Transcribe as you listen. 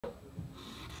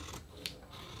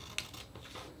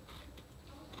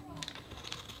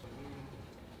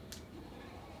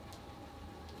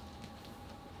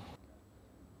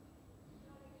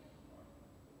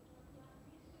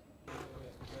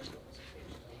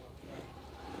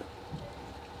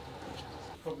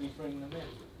we bring them in.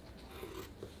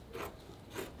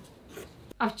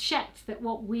 I've checked that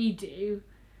what we do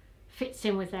fits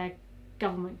in with their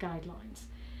government guidelines,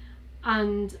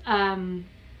 and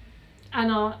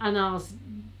ours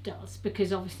does,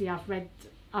 because obviously I've read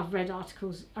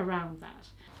articles around that.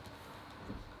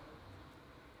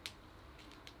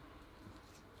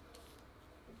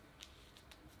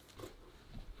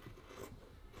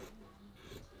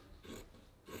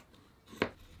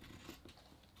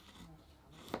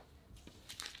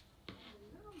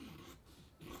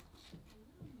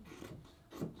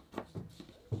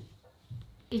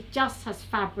 It just has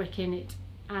fabric in it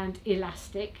and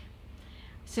elastic,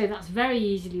 so that's very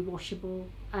easily washable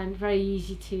and very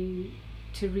easy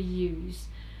to reuse,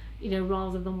 you know,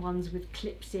 rather than ones with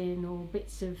clips in or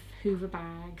bits of Hoover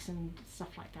bags and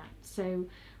stuff like that. So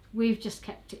we've just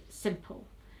kept it simple,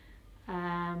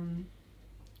 and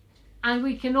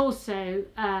we can also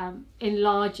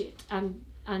enlarge it and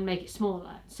make it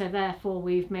smaller. So therefore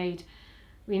we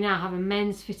now have a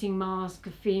men's fitting mask,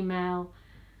 a female,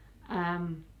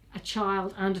 a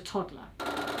child and a toddler.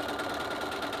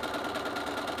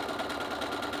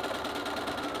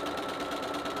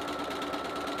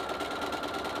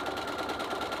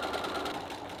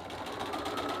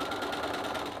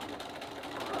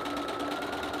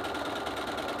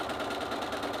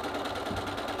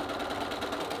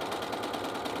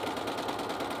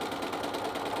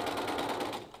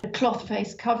 The cloth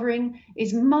face covering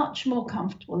is much more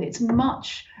comfortable. It's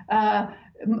much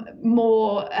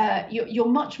more, you're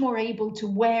much more able to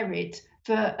wear it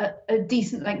for a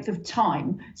decent length of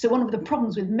time. So one of the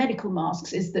problems with medical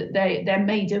masks is that they're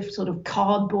made of sort of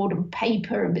cardboard and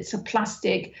paper and bits of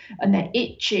plastic, and they're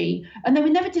itchy, and they were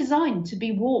never designed to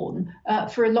be worn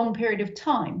for a long period of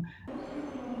time.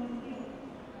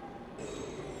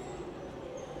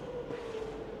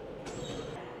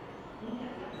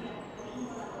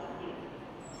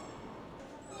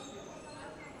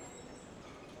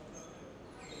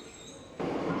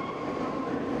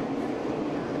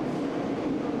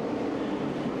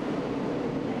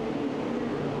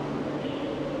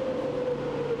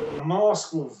 A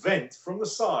mask will vent from the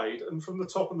side and from the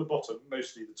top and the bottom,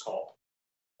 mostly the top,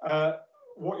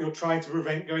 what you're trying to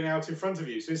prevent going out in front of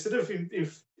you. So instead of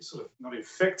sort of not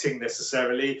infecting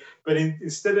necessarily, but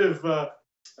instead of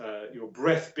your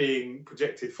breath being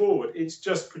projected forward, it's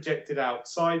just projected out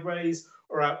sideways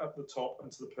or out at the top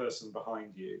and to the person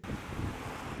behind you.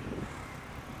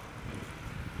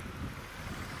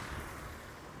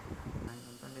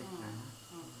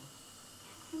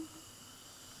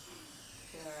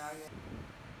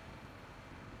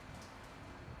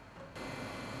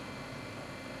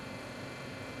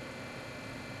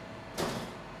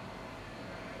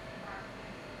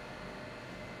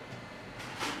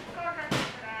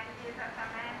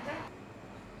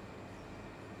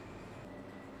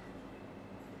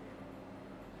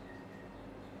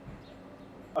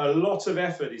 A lot of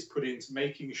effort is put into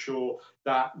making sure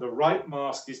that the right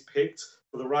mask is picked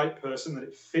for the right person, that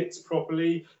it fits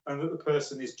properly, and that the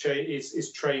person is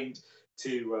trained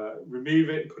to remove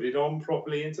it and put it on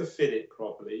properly and to fit it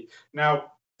properly.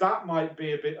 Now, that might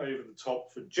be a bit over the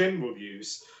top for general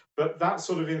use, but that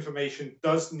sort of information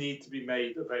does need to be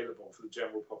made available for the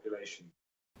general population.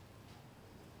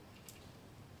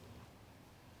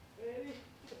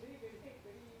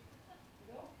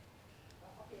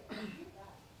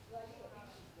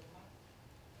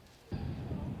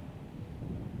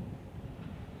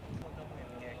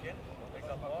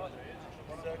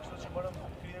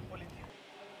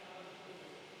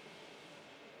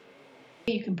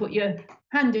 You can put your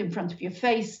hand in front of your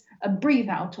face and breathe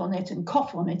out on it and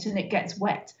cough on it, and it gets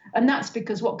wet. And that's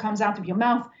because what comes out of your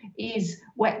mouth is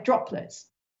wet droplets.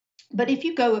 But if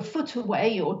you go a foot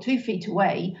away or 2 feet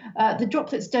away, the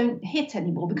droplets don't hit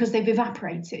anymore because they've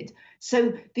evaporated.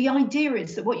 So the idea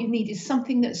is that what you need is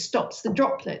something that stops the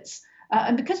droplets.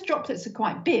 And because droplets are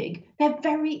quite big, they're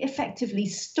very effectively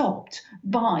stopped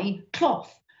by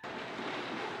cloth.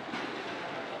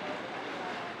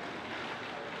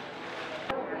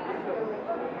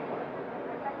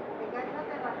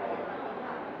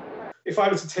 If I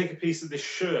were to take a piece of this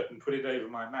shirt and put it over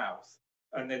my mouth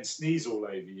and then sneeze all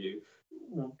over you,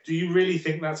 do you really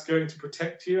think that's going to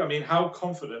protect you? I mean, how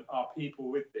confident are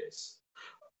people with this?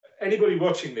 Anybody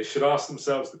watching this should ask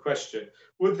themselves the question,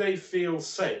 would they feel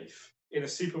safe in a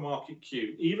supermarket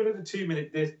queue, even at a 2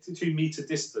 meter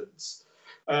distance,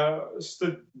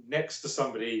 stood next to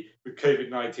somebody with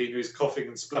COVID-19 who is coughing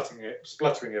and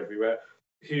spluttering everywhere,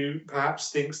 who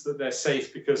perhaps thinks that they're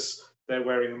safe because they're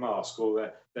wearing a mask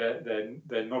or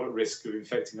they're not at risk of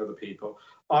infecting other people?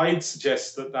 I'd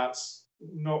suggest that that's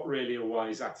not really a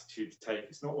wise attitude to take.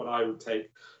 It's not what I would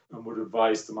take and would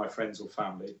advise to my friends or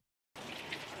family.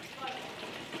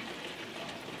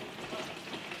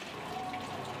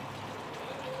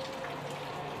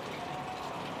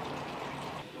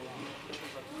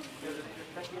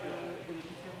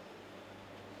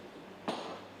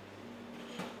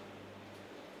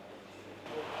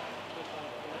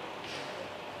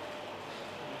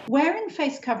 Wearing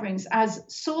face coverings as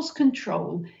source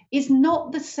control is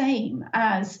not the same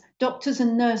as doctors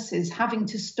and nurses having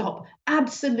to stop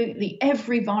absolutely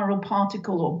every viral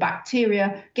particle or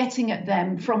bacteria getting at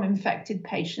them from infected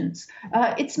patients.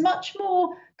 It's much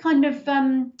more kind of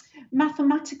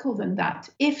mathematical than that.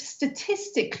 If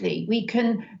statistically we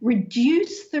can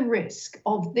reduce the risk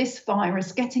of this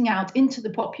virus getting out into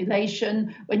the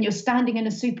population, when you're standing in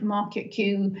a supermarket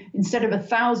queue, instead of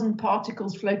 1,000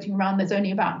 particles floating around, there's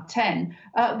only about 10,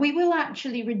 we will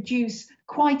actually reduce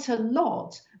quite a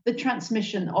lot the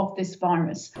transmission of this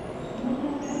virus.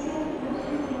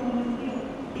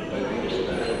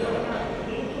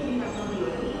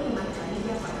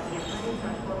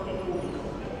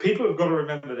 People have got to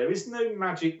remember there is no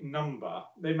magic number,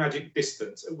 no magic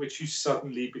distance at which you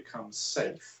suddenly become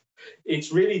safe.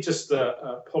 It's really just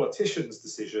a politician's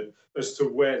decision as to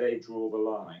where they draw the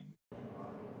line.